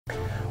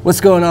What's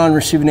going on,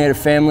 Reshoevn8r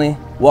family?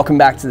 Welcome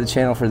back to the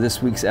channel for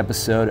this week's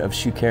episode of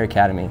Shoe Care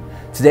Academy.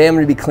 Today I'm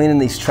going to be cleaning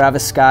these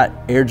Travis Scott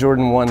Air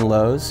Jordan 1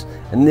 lows,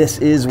 and this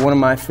is one of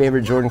my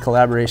favorite Jordan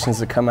collaborations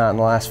that come out in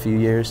the last few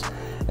years.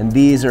 And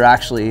these are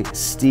actually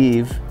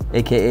Steve,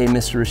 aka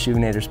Mr.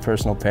 Reshoevn8r's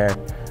personal pair.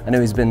 I know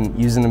he's been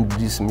using them to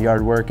do some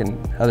yard work and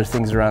other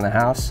things around the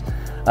house.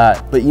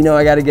 But you know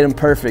I got to get them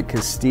perfect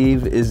because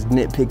Steve is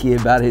nitpicky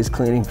about his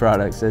cleaning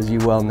products, as you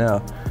well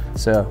know.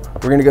 So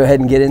we're going to go ahead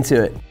and get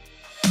into it.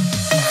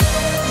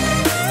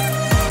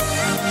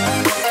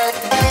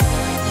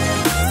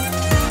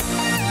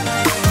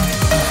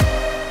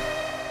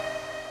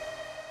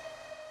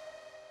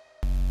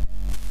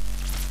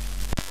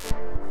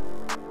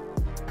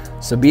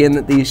 So being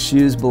that these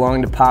shoes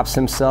belong to Pops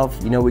himself,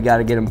 you know we got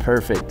to get them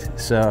perfect.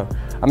 So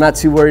I'm not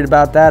too worried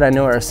about that. I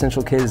know our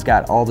Essential Kit has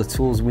got all the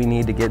tools we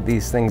need to get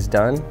these things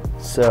done.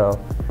 So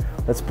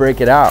let's break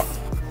it out.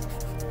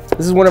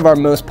 This is one of our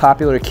most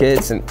popular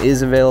kits and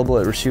is available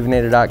at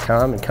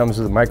Reshoevn8r.com. It comes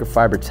with a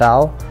microfiber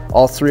towel,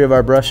 all 3 of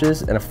our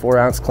brushes, and a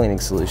 4-ounce cleaning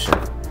solution.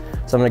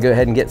 So I'm gonna go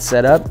ahead and get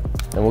set up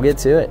and we'll get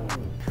to it.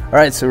 All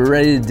right, so we're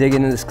ready to dig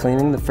into this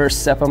cleaning. The first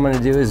step I'm gonna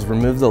do is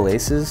remove the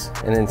laces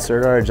and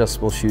insert our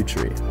adjustable shoe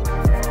tree.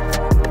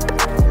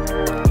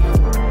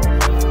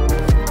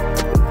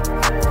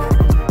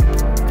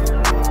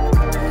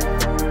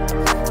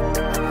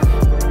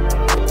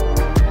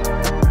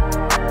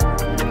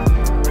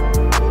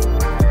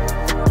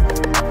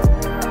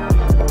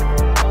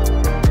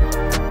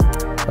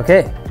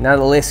 Okay, now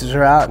the laces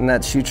are out and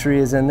that shoe tree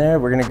is in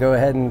there, we're gonna go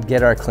ahead and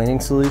get our cleaning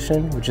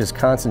solution, which is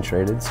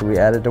concentrated, so we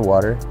add it to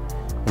water,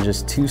 and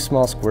just 2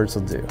 small squirts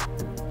will do.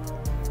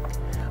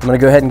 I'm gonna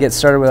go ahead and get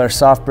started with our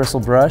soft bristle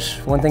brush.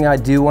 One thing I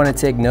do want to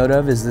take note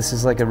of is this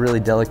is like a really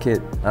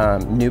delicate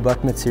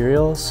nubuck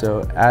material,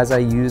 so as I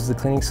use the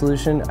cleaning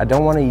solution, I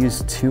don't want to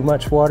use too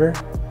much water,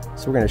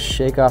 so we're gonna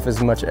shake off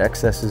as much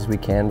excess as we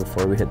can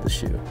before we hit the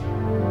shoe.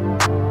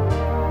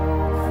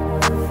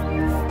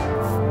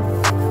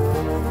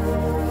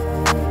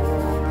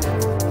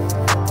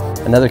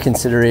 Another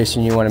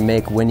consideration you want to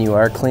make when you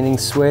are cleaning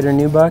suede or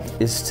nubuck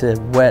is to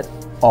wet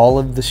all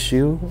of the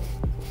shoe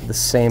the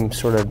same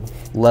sort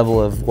of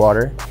level of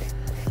water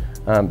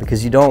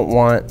because you don't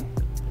want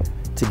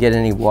to get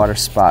any water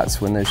spots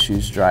when those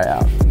shoes dry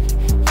out.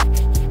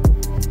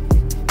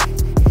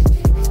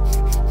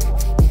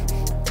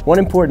 One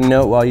important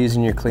note while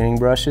using your cleaning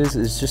brushes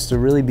is just to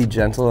really be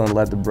gentle and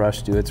let the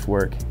brush do its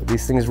work.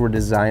 These things were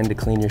designed to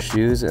clean your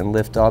shoes and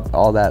lift up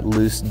all that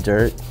loose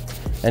dirt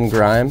and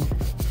grime.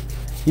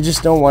 You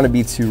just don't want to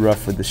be too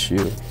rough with the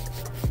shoe.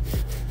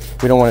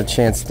 We don't want a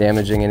chance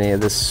damaging any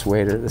of this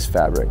suede or this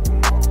fabric.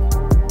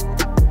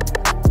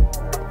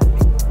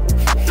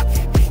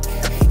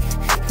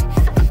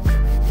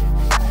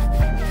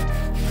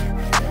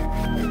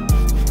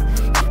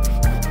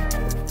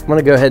 I'm going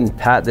to go ahead and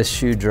pat this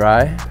shoe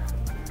dry.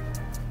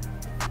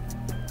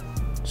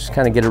 Just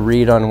kind of get a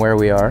read on where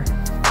we are.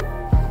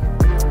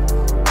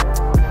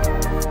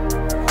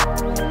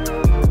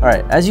 All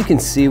right, as you can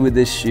see with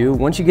this shoe,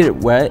 once you get it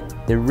wet,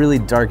 it really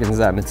darkens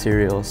that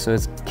material, so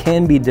it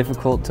can be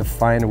difficult to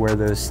find where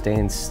those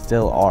stains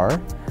still are.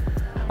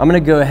 I'm gonna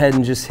go ahead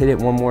and just hit it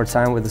one more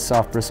time with the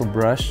soft bristle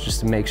brush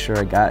just to make sure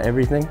I got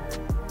everything.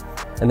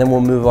 And then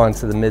we'll move on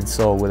to the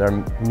midsole with our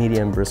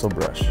medium bristle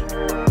brush.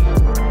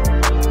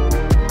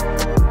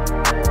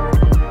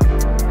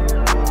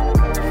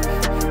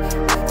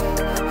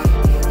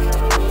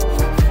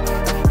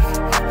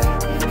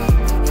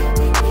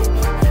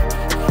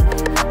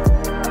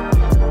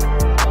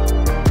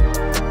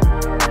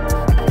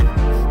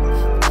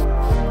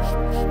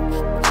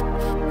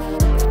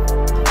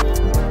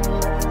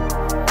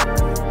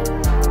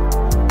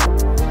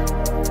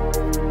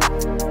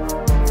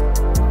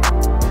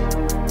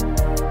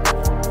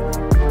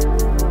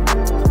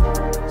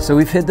 So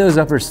we've hit those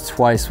uppers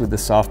twice with the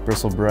soft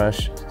bristle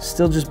brush,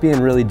 still just being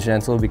really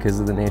gentle because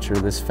of the nature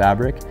of this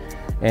fabric.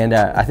 And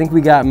I think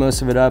we got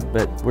most of it up,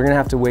 but we're gonna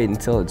have to wait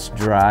until it's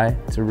dry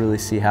to really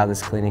see how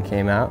this cleaning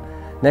came out.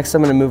 Next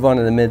I'm gonna move on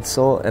to the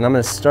midsole, and I'm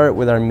gonna start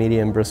with our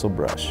medium bristle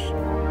brush.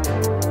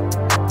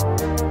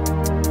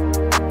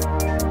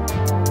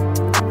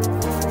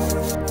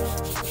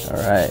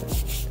 All right.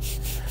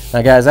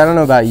 Now guys, I don't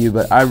know about you,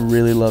 but I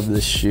really love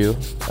this shoe.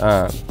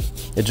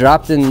 It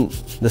dropped in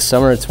the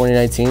summer of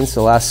 2019,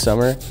 so last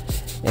summer,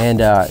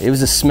 and it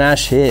was a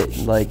smash hit.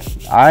 Like,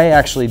 I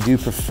actually do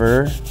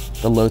prefer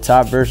the low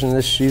top version of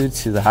this shoe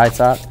to the high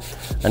top.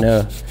 I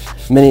know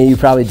many of you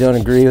probably don't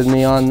agree with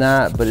me on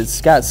that, but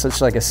it's got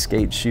such like a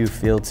skate shoe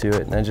feel to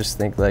it, and I just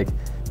think like,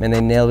 man,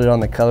 they nailed it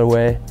on the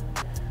colorway.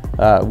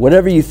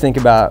 Whatever you think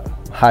about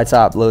high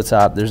top, low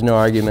top, there's no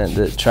argument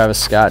that Travis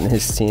Scott and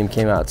his team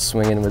came out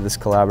swinging with this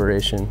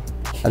collaboration.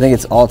 I think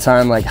its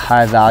all-time like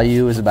high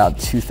value is about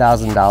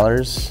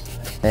 $2,000.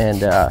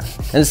 And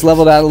it's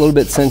leveled out a little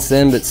bit since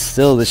then, but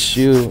still the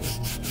shoe,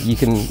 you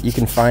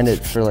can find it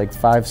for like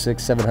 $500,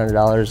 $600,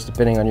 $700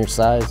 depending on your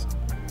size.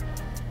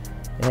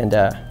 And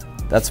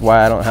that's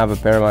why I don't have a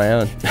pair of my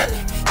own.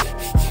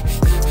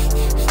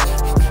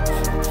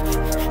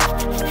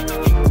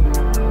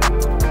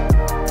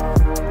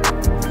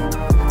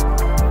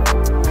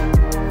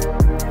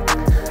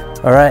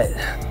 All right,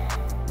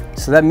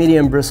 so that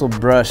medium bristle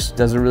brush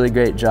does a really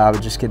great job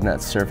of just getting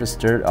that surface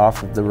dirt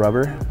off of the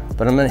rubber,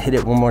 but I'm gonna hit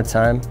it one more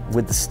time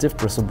with the stiff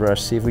bristle brush,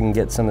 see if we can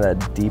get some of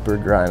that deeper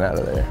grime out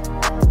of there.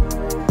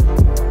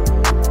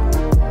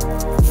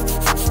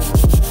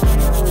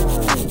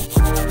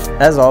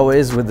 As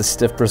always with the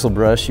stiff bristle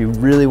brush, you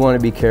really want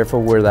to be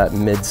careful where that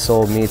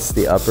midsole meets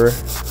the upper,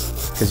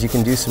 because you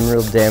can do some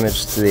real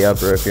damage to the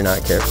upper if you're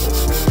not careful.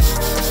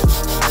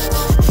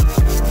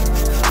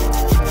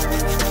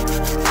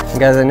 And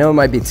guys, I know it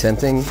might be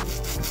tempting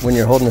when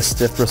you're holding a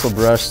stiff bristle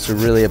brush to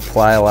really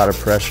apply a lot of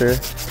pressure,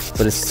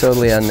 but it's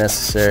totally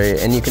unnecessary,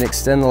 and you can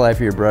extend the life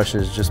of your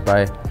brushes just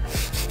by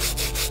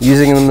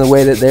using them the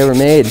way that they were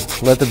made.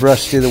 Let the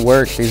brush do the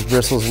work. These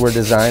bristles were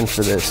designed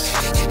for this.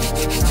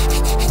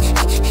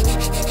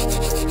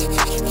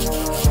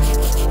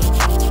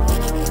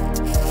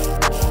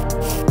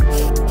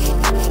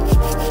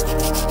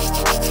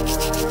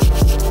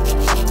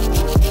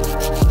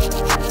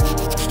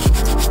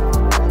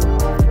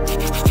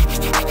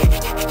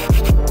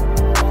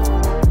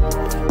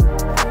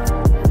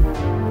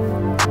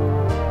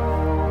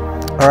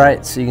 All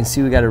right, so you can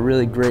see we got a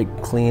really great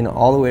clean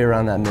all the way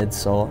around that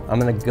midsole. I'm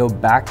gonna go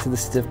back to the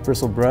stiff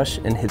bristle brush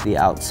and hit the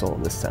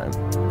outsole this time.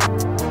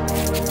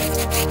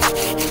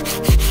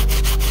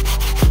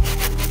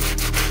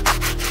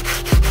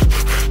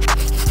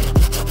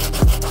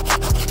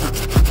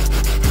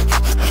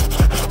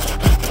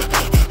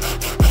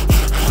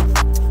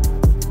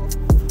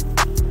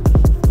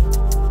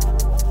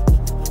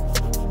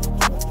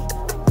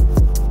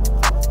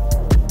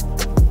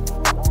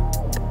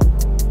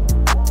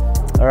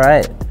 All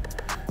right,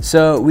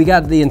 so we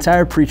got the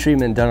entire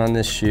pre-treatment done on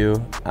this shoe.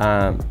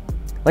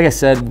 Like I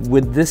said,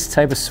 with this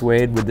type of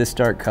suede, with this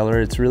dark color,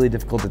 it's really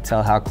difficult to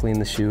tell how clean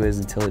the shoe is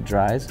until it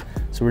dries.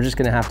 So we're just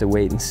gonna have to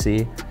wait and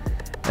see.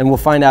 And we'll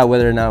find out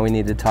whether or not we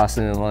need to toss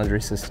it in the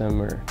laundry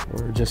system or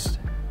just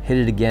hit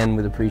it again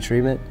with a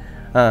pre-treatment.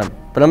 But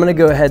I'm gonna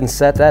go ahead and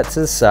set that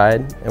to the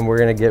side, and we're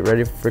gonna get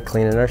ready for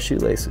cleaning our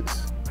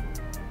shoelaces.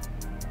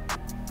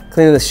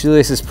 Cleaning the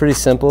shoelaces is pretty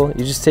simple.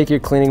 You just take your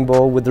cleaning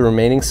bowl with the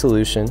remaining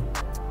solution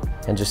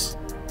and just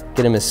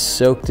get them as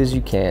soaked as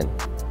you can.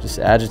 Just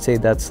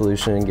agitate that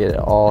solution and get it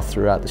all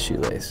throughout the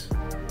shoelace.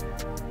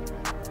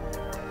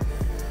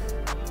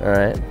 All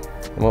right,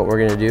 and what we're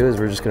gonna do is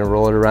we're just gonna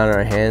roll it around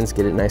our hands,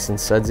 get it nice and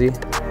sudsy.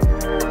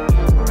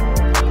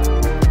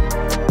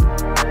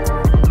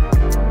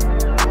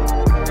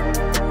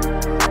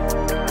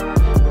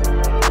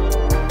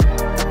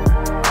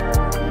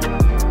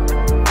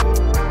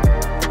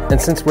 And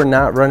since we're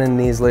not running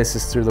these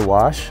laces through the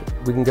wash,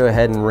 we can go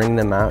ahead and wring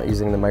them out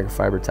using the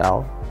microfiber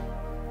towel.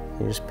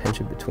 You just pinch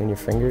it between your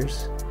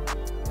fingers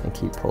and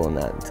keep pulling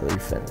that until you're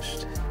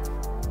finished.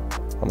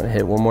 I'm gonna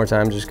hit it one more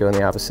time, just go in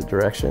the opposite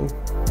direction.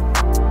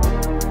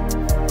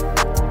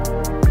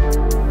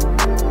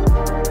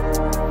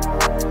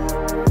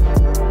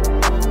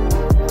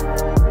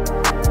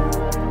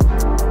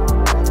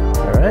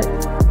 All right,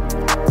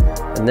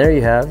 and there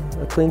you have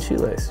a clean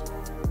shoelace.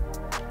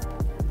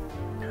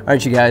 All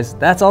right, you guys,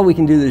 that's all we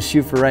can do to the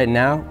shoe for right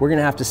now. We're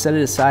gonna have to set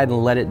it aside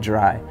and let it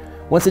dry.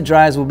 Once it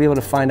dries, we'll be able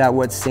to find out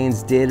what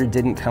stains did or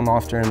didn't come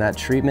off during that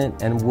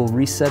treatment, and we'll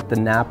reset the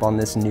nap on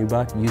this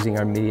nubuck using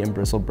our medium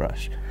bristle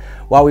brush.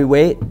 While we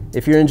wait,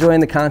 if you're enjoying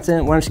the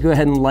content, why don't you go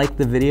ahead and like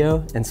the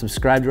video and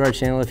subscribe to our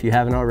channel if you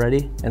haven't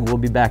already, and we'll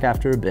be back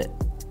after a bit.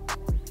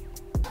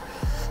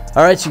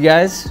 All right, you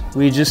guys,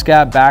 we just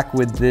got back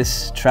with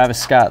this Travis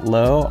Scott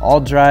low, all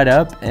dried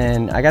up,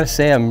 and I gotta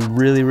say I'm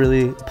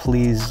really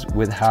pleased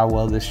with how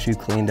well this shoe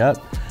cleaned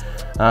up.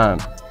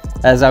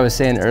 As I was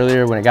saying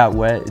earlier, when it got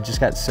wet, it just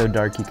got so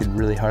dark you could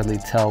really hardly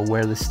tell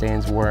where the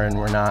stains were and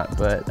were not,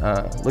 but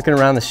looking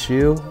around the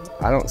shoe,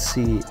 I don't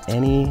see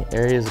any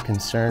areas of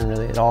concern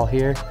really at all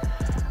here.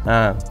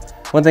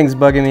 One thing's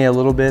bugging me a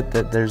little bit,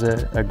 that there's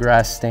a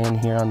grass stain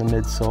here on the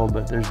midsole,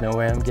 but there's no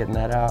way I'm getting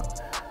that out.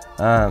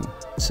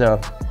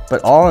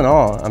 But all in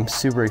all, I'm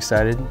super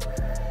excited.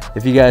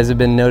 If you guys have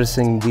been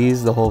noticing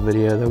these the whole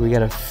video, that we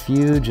got a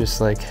few just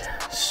like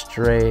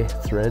stray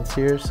threads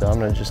here, so I'm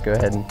gonna just go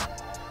ahead and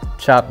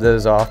chop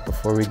those off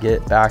before we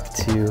get back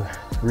to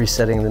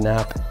resetting the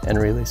nap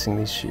and releasing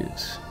these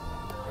shoes.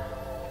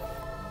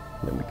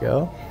 There we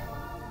go.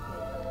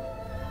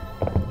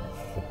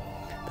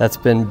 That's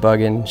been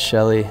bugging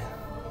Shelly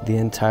the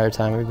entire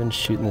time we've been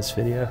shooting this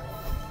video.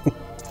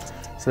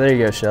 So there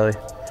you go, Shelly.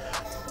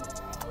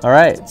 All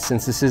right,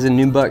 since this is a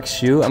nubuck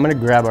shoe, I'm gonna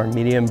grab our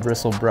medium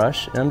bristle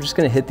brush, and I'm just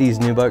gonna hit these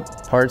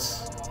nubuck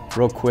parts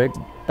real quick,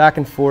 back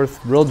and forth,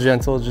 real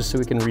gentle, just so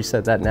we can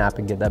reset that nap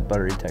and get that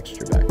buttery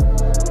texture back.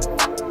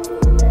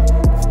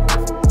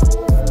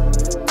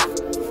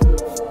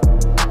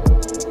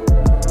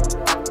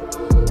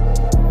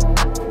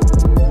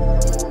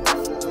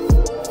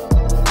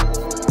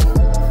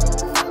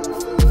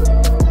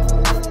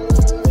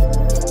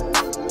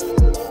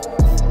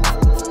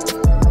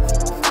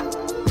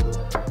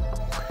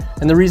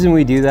 And the reason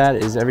we do that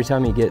is every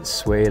time you get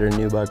suede or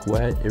nubuck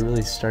wet, it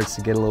really starts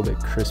to get a little bit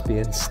crispy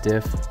and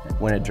stiff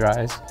when it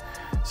dries.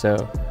 So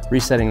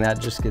resetting that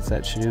just gets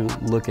that shoe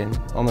looking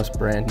almost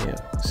brand new.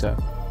 So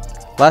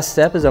last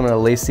step is I'm gonna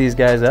lace these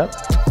guys up.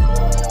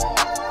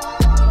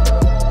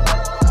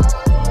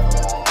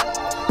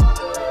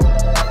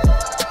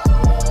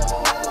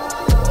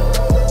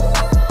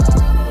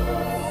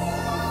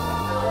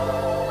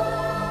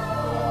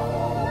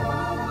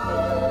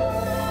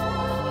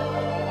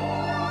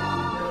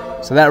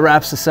 So that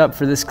wraps us up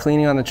for this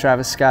cleaning on the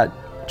Travis Scott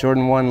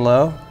Jordan 1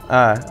 Low.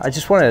 I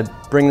just want to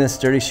bring this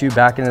dirty shoe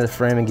back into the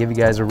frame and give you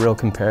guys a real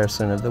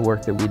comparison of the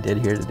work that we did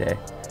here today.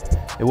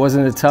 It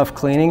wasn't a tough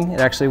cleaning. It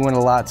actually went a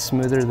lot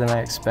smoother than I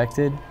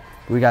expected.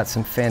 We got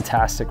some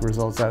fantastic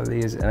results out of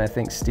these, and I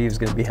think Steve's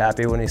going to be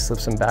happy when he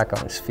slips them back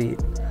on his feet.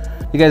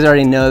 You guys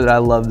already know that I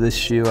love this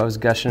shoe. I was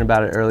gushing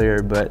about it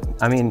earlier, but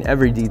I mean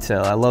every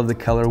detail. I love the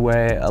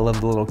colorway. I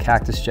love the little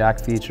cactus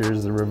jack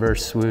features, the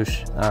reverse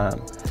swoosh.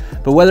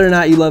 But whether or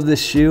not you love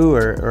this shoe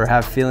or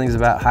have feelings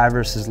about high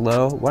versus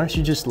low, why don't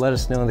you just let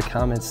us know in the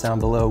comments down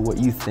below what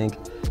you think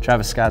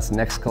Travis Scott's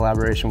next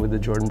collaboration with the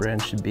Jordan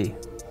brand should be.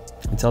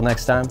 Until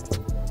next time,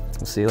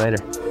 we'll see you later.